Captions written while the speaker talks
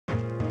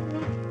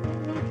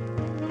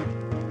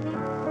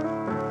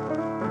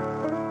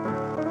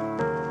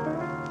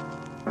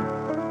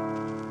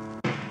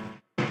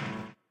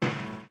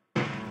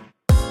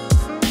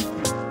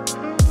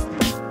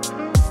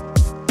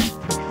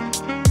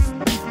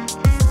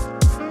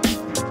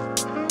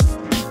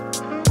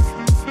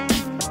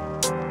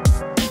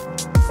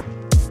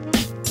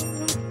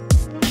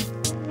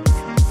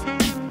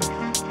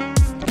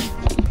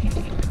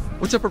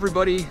What's up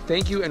everybody?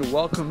 Thank you and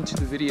welcome to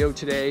the video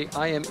today.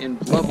 I am in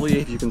lovely,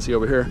 if you can see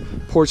over here,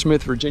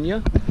 Portsmouth,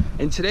 Virginia.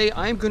 And today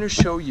I'm going to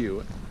show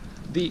you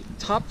the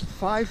top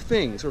 5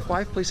 things or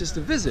 5 places to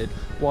visit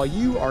while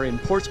you are in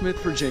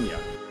Portsmouth, Virginia.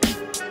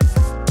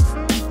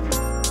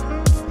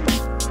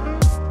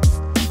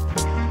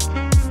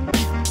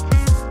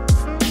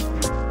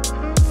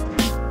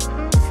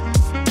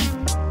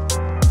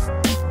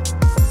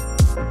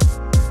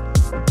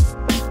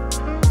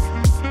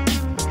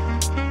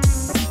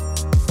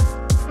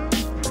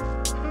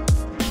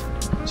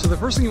 So the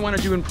first thing you want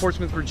to do in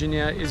Portsmouth,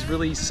 Virginia is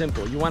really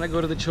simple. You want to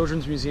go to the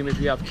Children's Museum if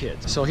you have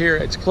kids. So here,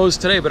 it's closed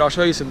today, but I'll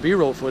show you some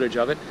B-roll footage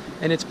of it.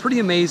 And it's pretty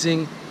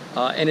amazing,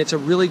 and it's a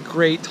really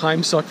great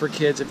time suck for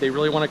kids if they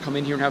really want to come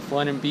in here and have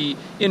fun and be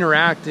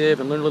interactive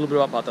and learn a little bit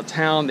about the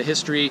town, the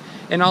history,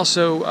 and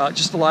also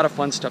just a lot of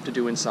fun stuff to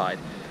do inside.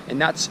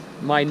 And that's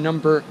my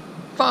number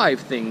 5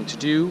 thing to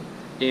do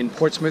in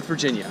Portsmouth,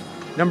 Virginia.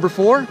 Number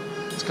 4,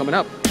 it's coming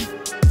up.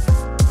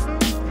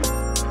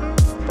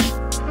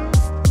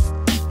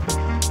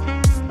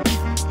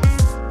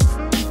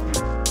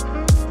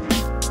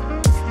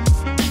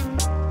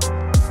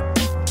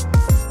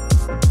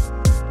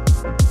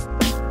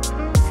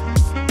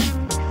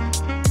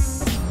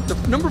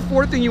 Number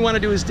 4 thing you want to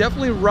do is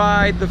definitely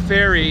ride the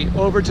ferry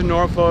over to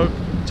Norfolk,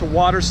 to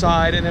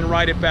Waterside, and then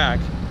ride it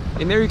back.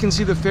 And there you can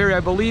see the ferry. I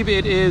believe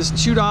it is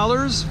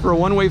 $2 for a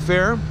one-way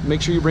fare.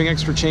 Make sure you bring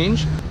extra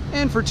change.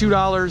 And for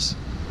 $2,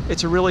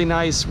 it's a really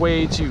nice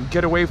way to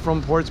get away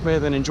from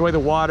Portsmouth and enjoy the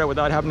water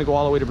without having to go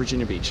all the way to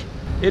Virginia Beach.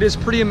 It is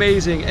pretty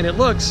amazing, and it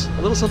looks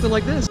a little something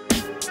like this.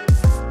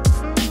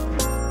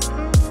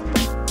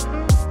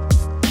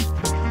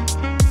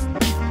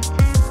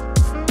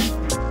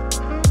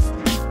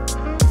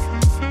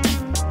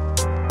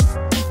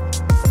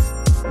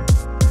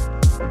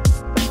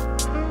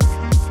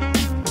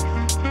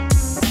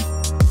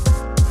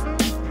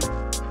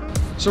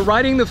 So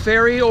riding the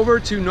ferry over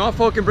to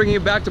Norfolk and bringing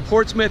it back to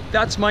Portsmouth,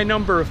 that's my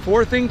number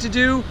 4 thing to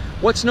do.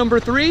 What's number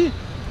 3?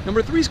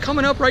 Number 3 is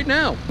coming up right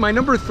now. My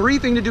number 3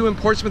 thing to do in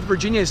Portsmouth,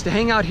 Virginia is to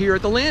hang out here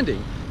at the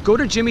landing. Go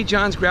to Jimmy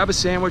John's, grab a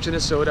sandwich and a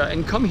soda,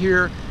 and come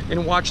here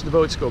and watch the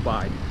boats go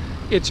by.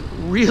 It's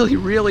really,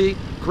 really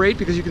great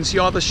because you can see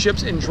all the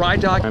ships in dry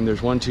dock. And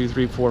there's 1, 2,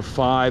 3, 4,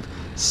 5,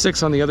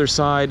 6 on the other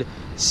side,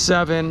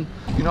 7.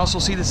 You can also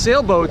see the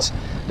sailboats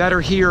that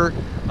are here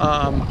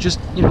just,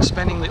 you know,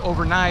 spending the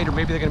overnight, or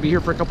maybe they're gonna be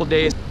here for a couple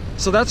days.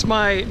 So that's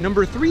my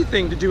number 3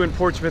 thing to do in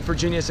Portsmouth,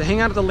 Virginia, is to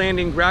hang out at the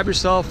landing, grab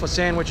yourself a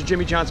sandwich at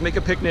Jimmy John's, make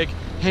a picnic,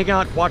 hang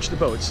out, watch the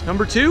boats.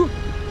 Number 2,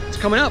 it's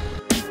coming up.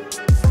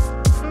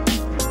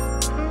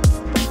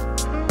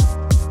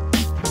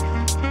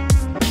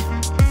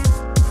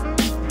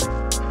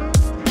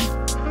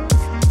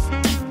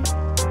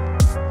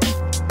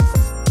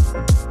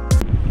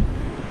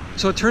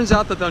 So it turns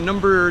out that the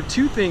number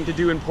 2 thing to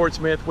do in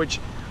Portsmouth, which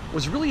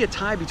was really a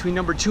tie between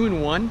number 2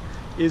 and 1,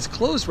 is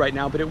closed right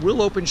now, but it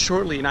will open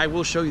shortly, and I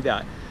will show you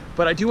that.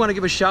 But I do want to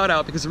give a shout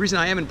out, because the reason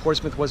I am in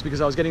Portsmouth was because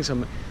I was getting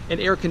an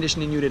air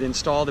conditioning unit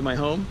installed in my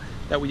home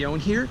that we own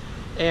here,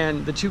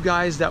 and the 2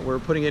 guys that were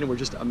putting it in were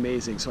just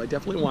amazing. So I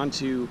definitely want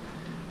to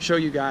show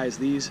you guys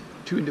these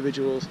 2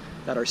 individuals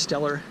that are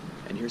stellar,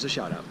 and here's a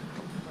shout out.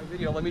 My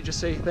video, let me just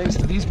say thanks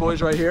to these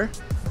boys right here.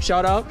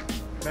 Shout out.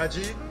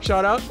 Najee.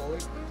 Shout out.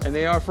 And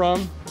they are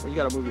from, well, you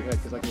gotta move your head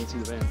because I can't see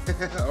the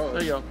van. Oh.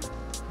 There you go.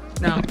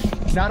 Now,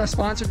 not a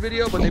sponsored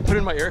video, but they put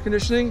in my air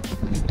conditioning,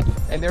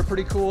 and they're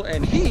pretty cool.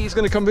 And he's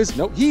gonna come visit,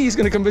 no, he's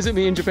gonna come visit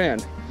me in Japan.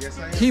 Yes,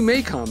 I am. He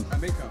may come. I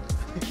may come.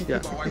 Yeah.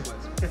 My wife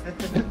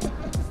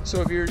lets.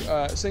 So if you're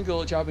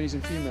single, Japanese,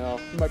 and female,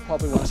 you might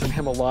probably want to send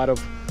him a lot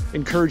of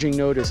encouraging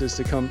notices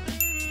to come.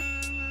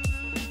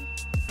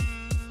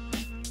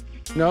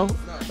 No?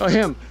 Oh,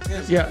 him.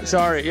 Yeah,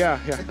 sorry, yeah.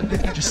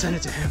 Just send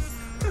it to him.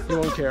 He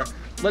won't care.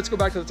 Let's go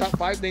back to the top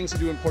 5 things to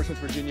do in Portsmouth,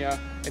 Virginia.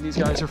 And these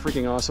guys are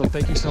freaking awesome.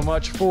 Thank you so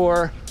much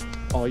for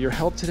all your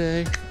help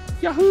today.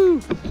 Yahoo!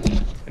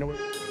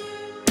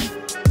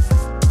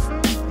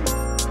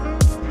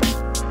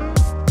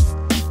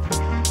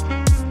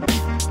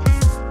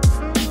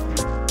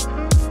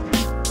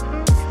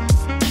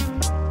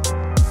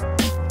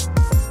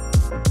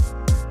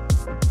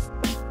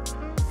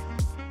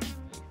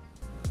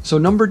 So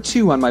number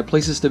 2 on my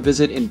places to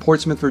visit in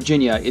Portsmouth,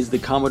 Virginia is the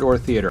Commodore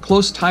Theater.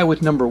 Close tie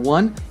with number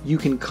 1, you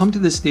can come to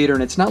this theater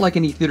and it's not like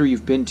any theater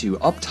you've been to.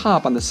 Up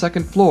top on the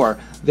 2nd floor,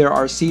 there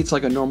are seats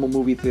like a normal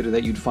movie theater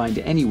that you'd find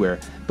anywhere.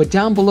 But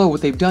down below,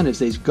 what they've done is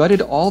they've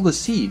gutted all the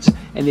seats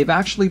and they've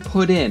actually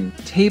put in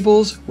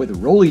tables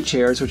with rolly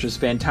chairs, which is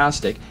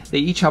fantastic. They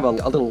each have a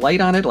little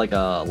light on it, like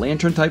a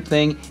lantern type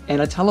thing,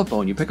 and a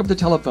telephone. You pick up the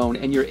telephone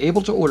and you're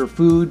able to order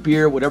food,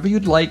 beer, whatever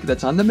you'd like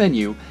that's on the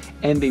menu,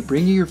 and they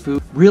bring you your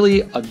food.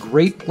 Really a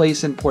great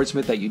place in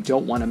Portsmouth that you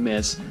don't want to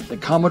miss. The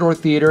Commodore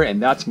Theater,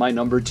 and that's my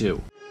number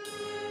 2.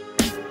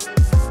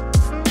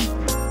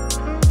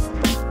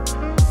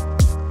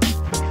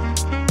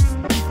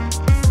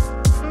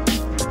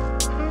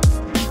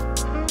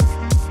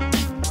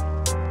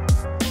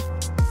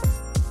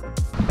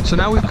 So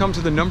now we've come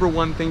to the number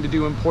 1 thing to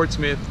do in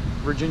Portsmouth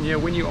Virginia,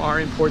 when you are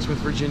in Portsmouth,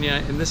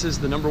 Virginia, and this is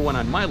the number one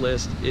on my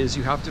list, is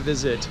you have to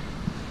visit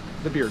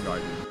the beer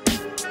garden.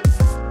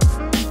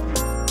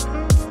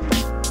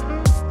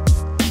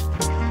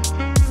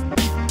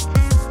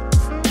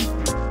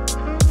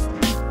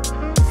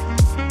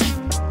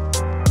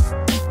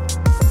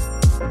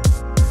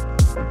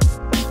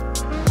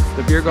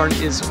 The beer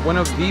garden is one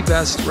of the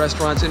best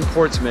restaurants in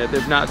Portsmouth,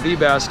 if not the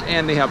best,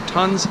 and they have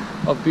tons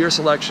of beer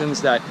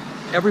selections that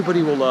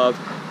everybody will love.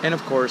 And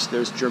of course,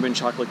 there's German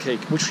chocolate cake,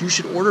 which you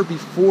should order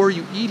before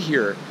you eat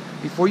here.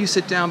 Before you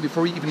sit down,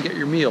 before you even get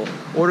your meal,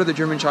 order the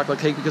German chocolate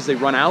cake because they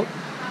run out.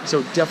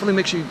 So definitely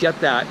make sure you get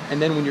that. And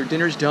then when your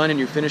dinner's done and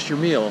you finish your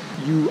meal,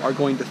 you are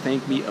going to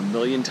thank me a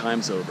million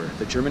times over.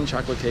 The German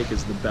chocolate cake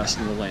is the best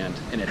in the land.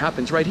 And it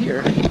happens right here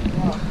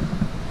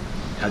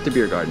at the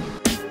beer garden.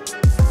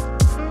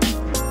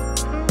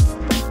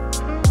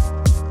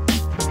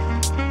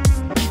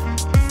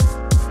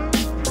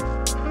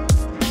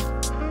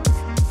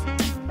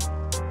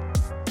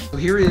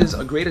 Here is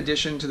a great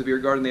addition to the beer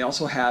garden. They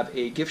also have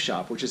a gift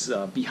shop, which is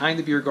behind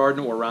the beer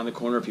garden or around the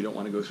corner if you don't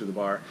want to go through the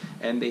bar.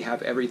 And they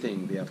have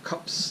everything. They have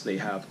cups, they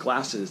have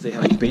glasses, they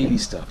have baby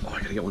stuff. Oh, I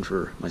gotta get one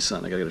for my son.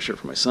 I gotta get a shirt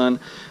for my son.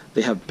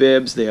 They have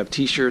bibs, they have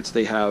t-shirts,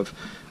 they have,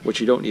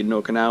 which you don't need in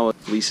Okinawa,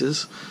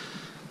 fleeces.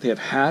 They have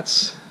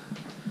hats,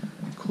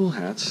 cool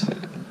hats,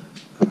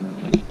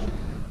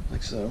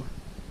 like so.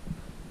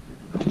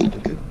 Good. What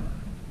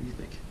do you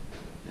think?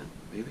 Yeah,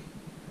 maybe?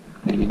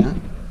 Maybe not.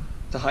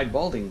 To hide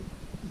balding.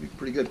 Be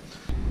pretty good.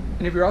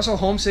 And if you're also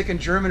homesick in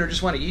German or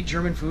just want to eat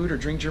German food or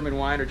drink German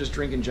wine or just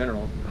drink in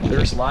general,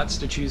 there's lots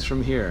to choose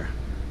from here.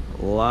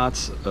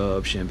 Lots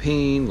of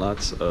champagne,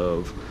 lots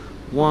of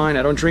wine.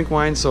 I don't drink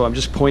wine, so I'm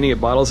just pointing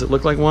at bottles that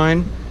look like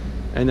wine.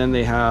 And then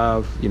they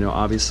have, you know,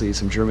 obviously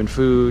some German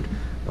food,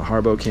 the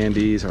Haribo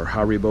candies or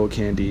Haribo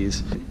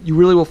candies. You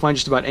really will find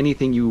just about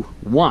anything you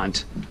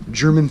want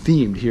German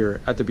themed here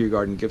at the Beer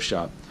Garden gift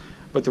shop.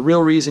 But the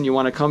real reason you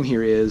want to come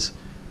here is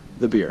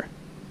the beer.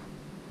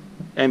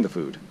 And the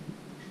food.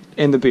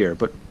 And the beer,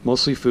 but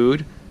mostly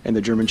food and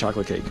the German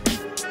chocolate cake.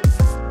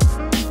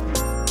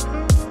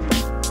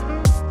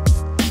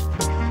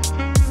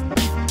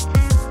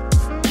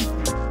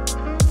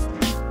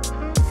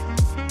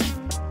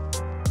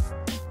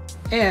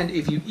 And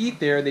if you eat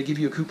there, they give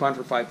you a coupon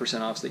for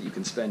 5% off so that you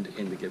can spend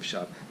in the gift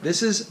shop.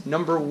 This is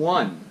number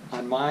one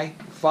on my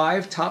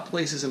 5 top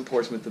places in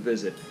Portsmouth to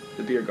visit,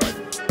 the beer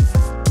garden.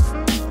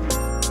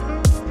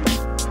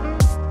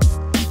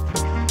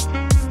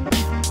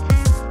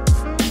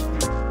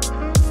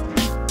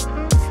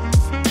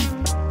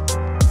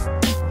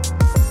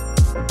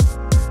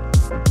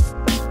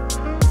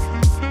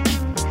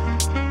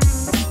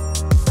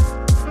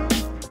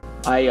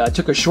 I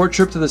took a short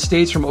trip to the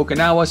States from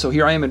Okinawa, so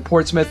here I am in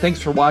Portsmouth.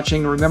 Thanks for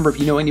watching. Remember, if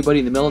you know anybody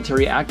in the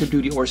military, active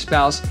duty, or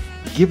spouse,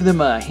 give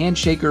them a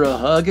handshake or a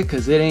hug,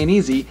 because it ain't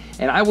easy.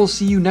 And I will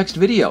see you next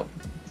video.